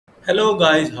Hello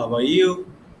guys, how are you?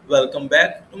 Welcome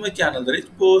back to my channel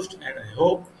Therichpost and I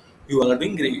hope you all are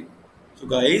doing great. So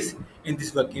guys, in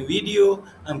this working video,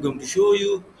 I'm going to show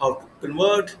you how to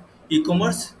convert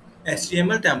e-commerce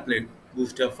HTML template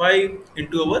Bootstrap 5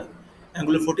 into our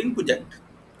Angular 14 project.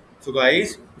 So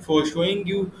guys, before showing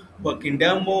you working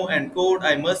demo and code,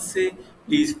 I must say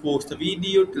please post the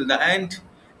video till the end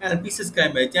and please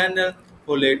subscribe my channel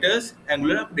for latest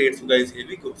Angular updates. So guys, here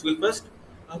we go. So first,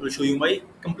 I will show you my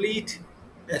complete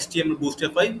HTML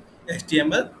Bootstrap 5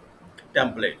 HTML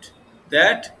template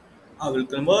that I will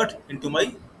convert into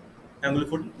my Angular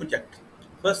 14 project.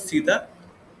 First, see the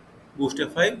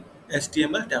Bootstrap 5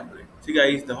 HTML template. See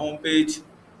guys, the home page.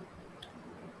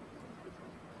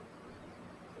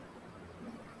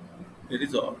 Here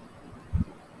is all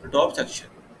the top section.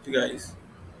 See guys.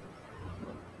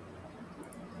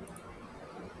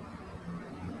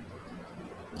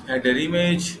 Header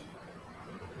image,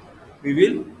 we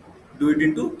will do it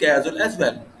into casual as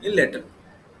well in later.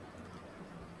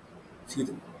 See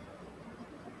the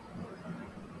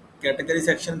category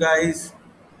section guys,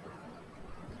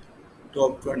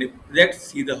 top 20 projects,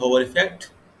 see the hover effect.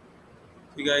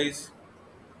 See guys,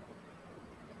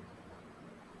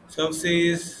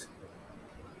 services,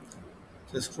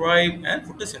 subscribe and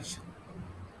footer section,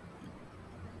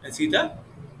 and see the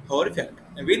hover effect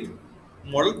and with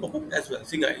model pop-up as well.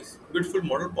 See guys, beautiful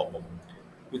model pop-up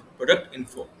with product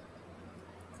info.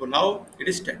 For now it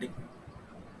is static.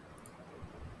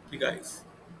 See guys,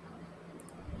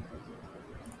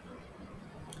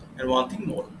 and one thing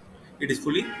more, it is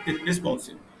fully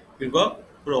responsive, will work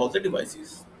for all the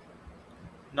devices.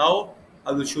 Now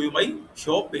I will show you my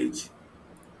shop page.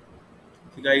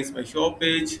 See guys, my shop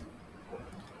page,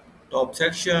 top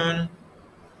section,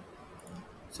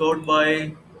 sort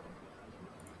by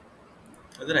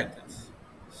other icons.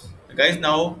 Guys,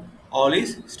 now all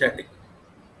is static.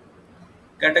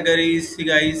 Categories, see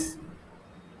guys,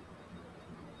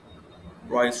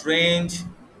 price range,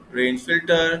 range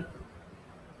filter,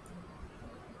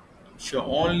 show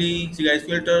only, see guys,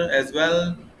 filter as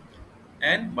well,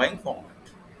 and buying format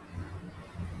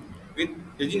with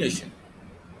pagination.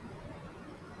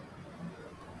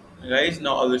 Guys,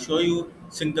 now I will show you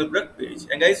single product page.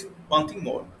 And guys, one thing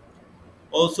more.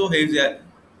 Also here's a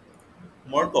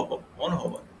more pop-up on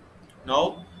hover.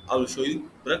 Now I will show you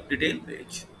product detail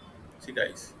page. See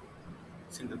guys,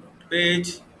 single product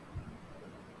page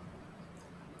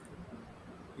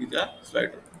with a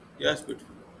slider. Yes,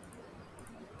 beautiful.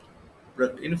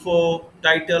 Product info,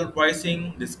 title,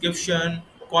 pricing, description,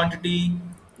 quantity.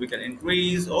 We can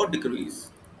increase or decrease.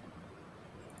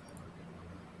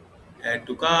 Add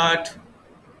to cart,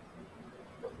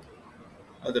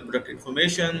 other product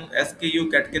information,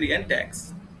 SKU, category, and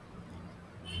tags.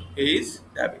 Here is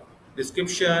tabbing,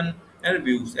 description, and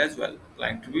reviews as well.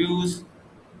 Client reviews,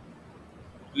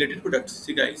 related products.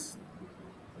 See guys,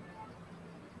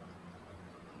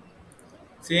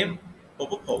 same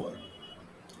pop-up hover.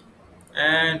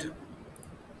 And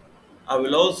I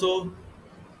will also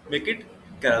make it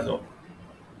carousel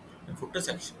in footer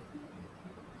section.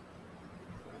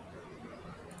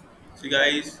 See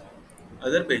guys,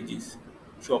 other pages,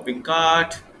 shopping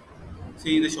cart.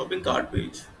 See the shopping cart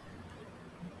page,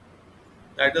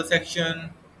 title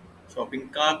section, shopping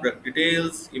cart, product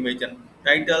details, image and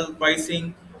title,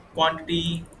 pricing,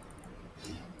 quantity,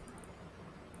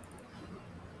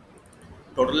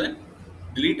 total and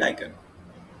delete icon,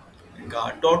 and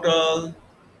cart total,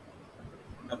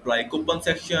 apply coupon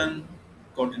section,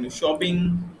 continue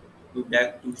shopping, go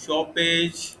back to shop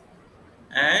page,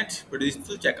 and produce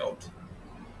to checkout.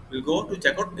 We'll go to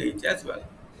checkout page as well.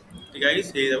 Okay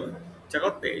guys, here is our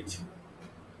checkout page.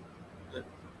 The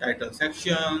title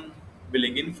section,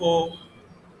 billing info.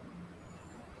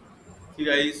 See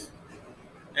guys,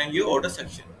 and your order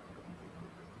section.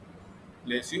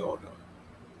 Place your order.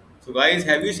 So guys,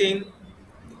 have you seen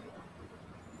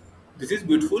this is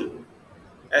beautiful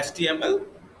HTML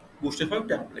Bootstrap 5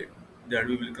 template that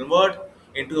we will convert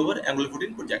into our Angular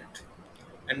 14 project.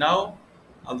 And now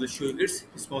I will show you its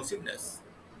responsiveness.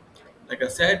 Like I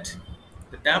said,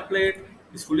 the template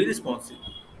is fully responsive.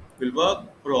 Will work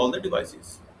for all the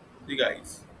devices. See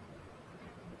guys,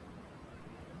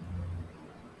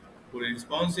 fully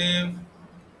responsive,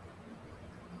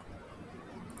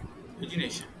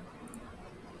 pagination.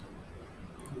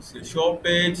 This is shop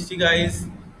page. See guys,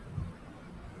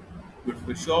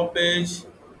 beautiful shop page,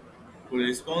 fully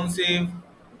responsive.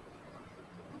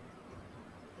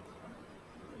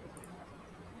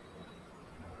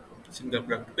 Single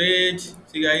product page.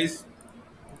 See guys,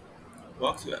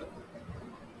 works well.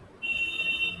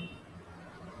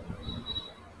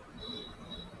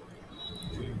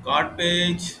 Cart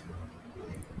page,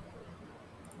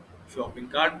 shopping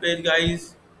cart page,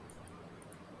 guys,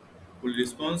 fully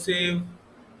responsive.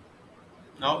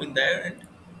 Now in the end,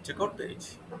 checkout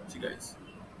page. See, guys,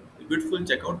 the beautiful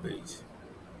checkout page.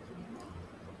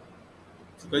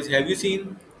 So, guys, have you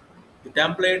seen the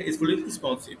template is fully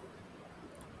responsive?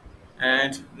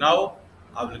 And now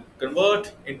I will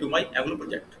convert into my Angular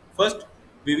project. First,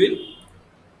 we will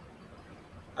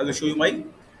I will show you my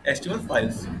HTML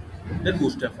files, the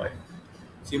Bootstrap file.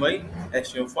 See my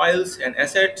HTML files and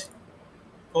asset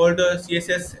folder,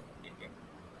 CSS,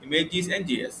 images, and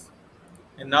JS.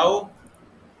 And now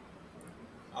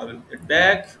I will get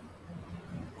back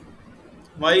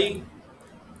my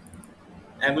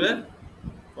Angular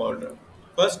folder.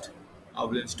 First, I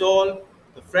will install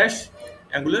the fresh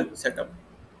Angular setup.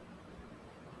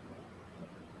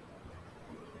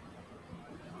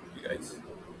 Okay, guys,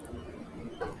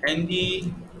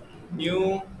 ng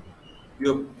new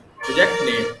your project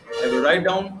name. I will write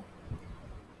down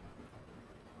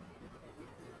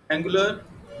Angular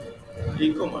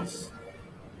e-commerce.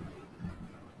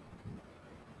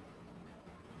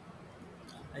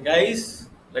 And guys,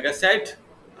 like I said,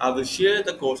 I will share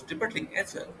the code snippet link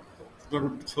as well.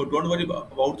 So don't worry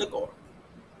about the code.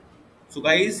 So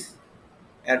guys,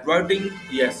 at writing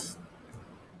yes,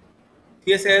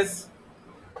 CSS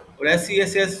or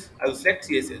SCSS, I will select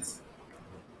CSS.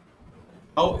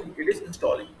 Now it is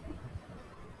installing.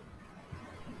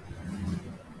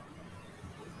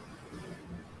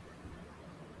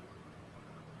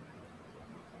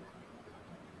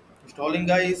 Installing,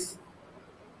 guys.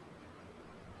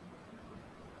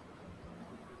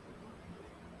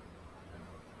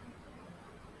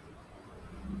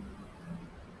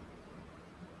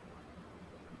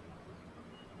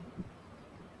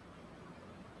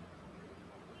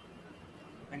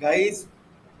 And guys,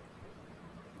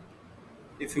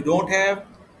 if you don't have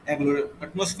Angular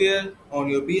atmosphere on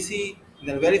your PC,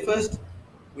 then very first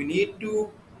we need to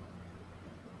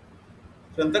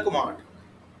run the command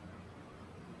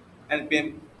npm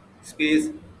space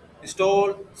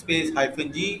install space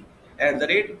 -g at the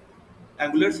rate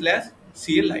angular slash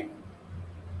CLI.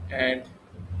 And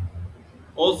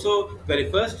also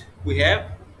very first we have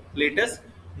latest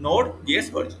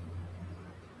Node.js version.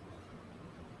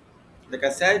 Like I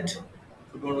said,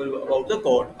 if you don't know about the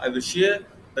code, I will share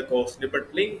the code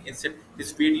snippet link inside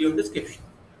this video description.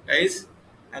 Guys,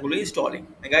 Angular installing.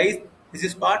 And guys, this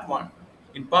is part 1.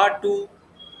 In part 2,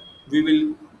 we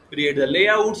will create the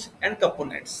layouts and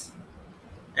components.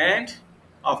 And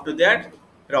after that,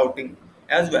 routing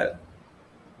as well.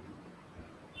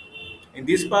 In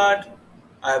this part,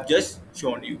 I have just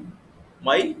shown you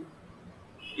my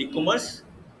e-commerce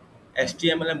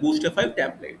HTML and Bootstrap 5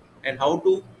 template and how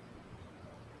to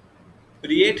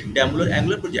create Daimler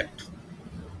Angular project.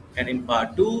 And in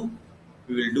part 2,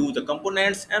 we will do the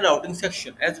components and routing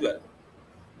section as well.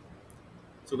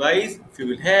 So guys, if you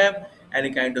will have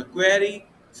any kind of query,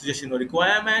 suggestion or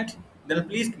requirement, then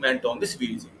please comment on this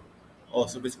video.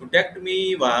 Also please contact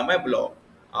me via my blog.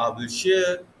 I will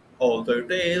share all the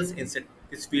details inside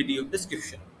this video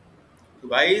description. So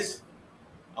guys,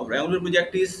 our Angular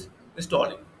project is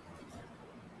installing.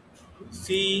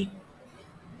 See,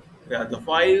 here are the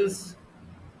files,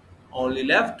 only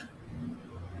left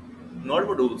node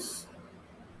modules.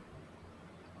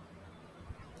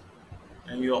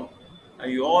 And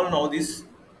you all know this,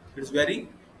 it is very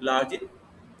large in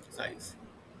size.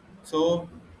 So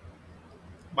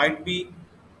might be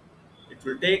it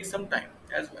will take some time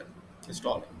as well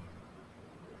installing.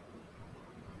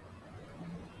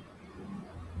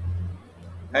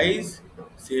 Guys,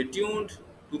 stay tuned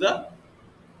to the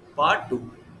part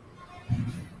 2.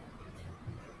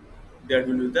 That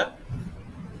will be the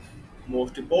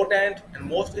most important and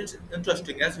most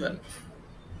interesting as well.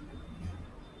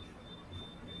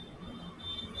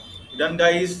 Done,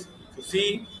 guys. So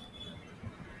see,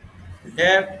 we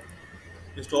have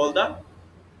installed the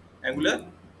Angular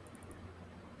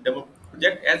demo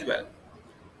project as well,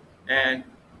 and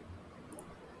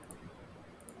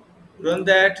to run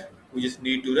that we just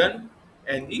need to run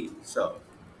ng serve.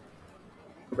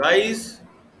 Guys,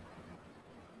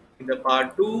 in the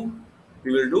part 2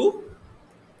 we will do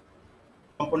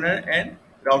component and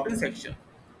routing section.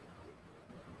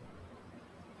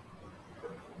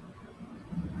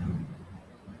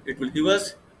 It will give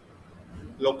us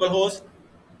localhost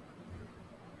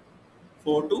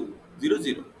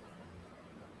 4200.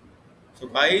 So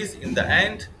guys, in the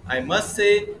end, I must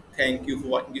say thank you for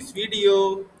watching this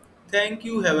video. Thank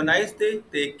you. Have a nice day.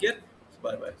 Take care.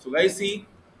 Bye bye. So guys, see,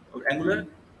 our Angular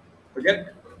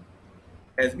project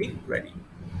has been ready.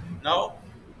 Now,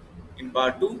 in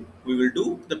part 2, we will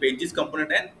do the pages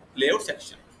component and layout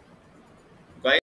section. Guys.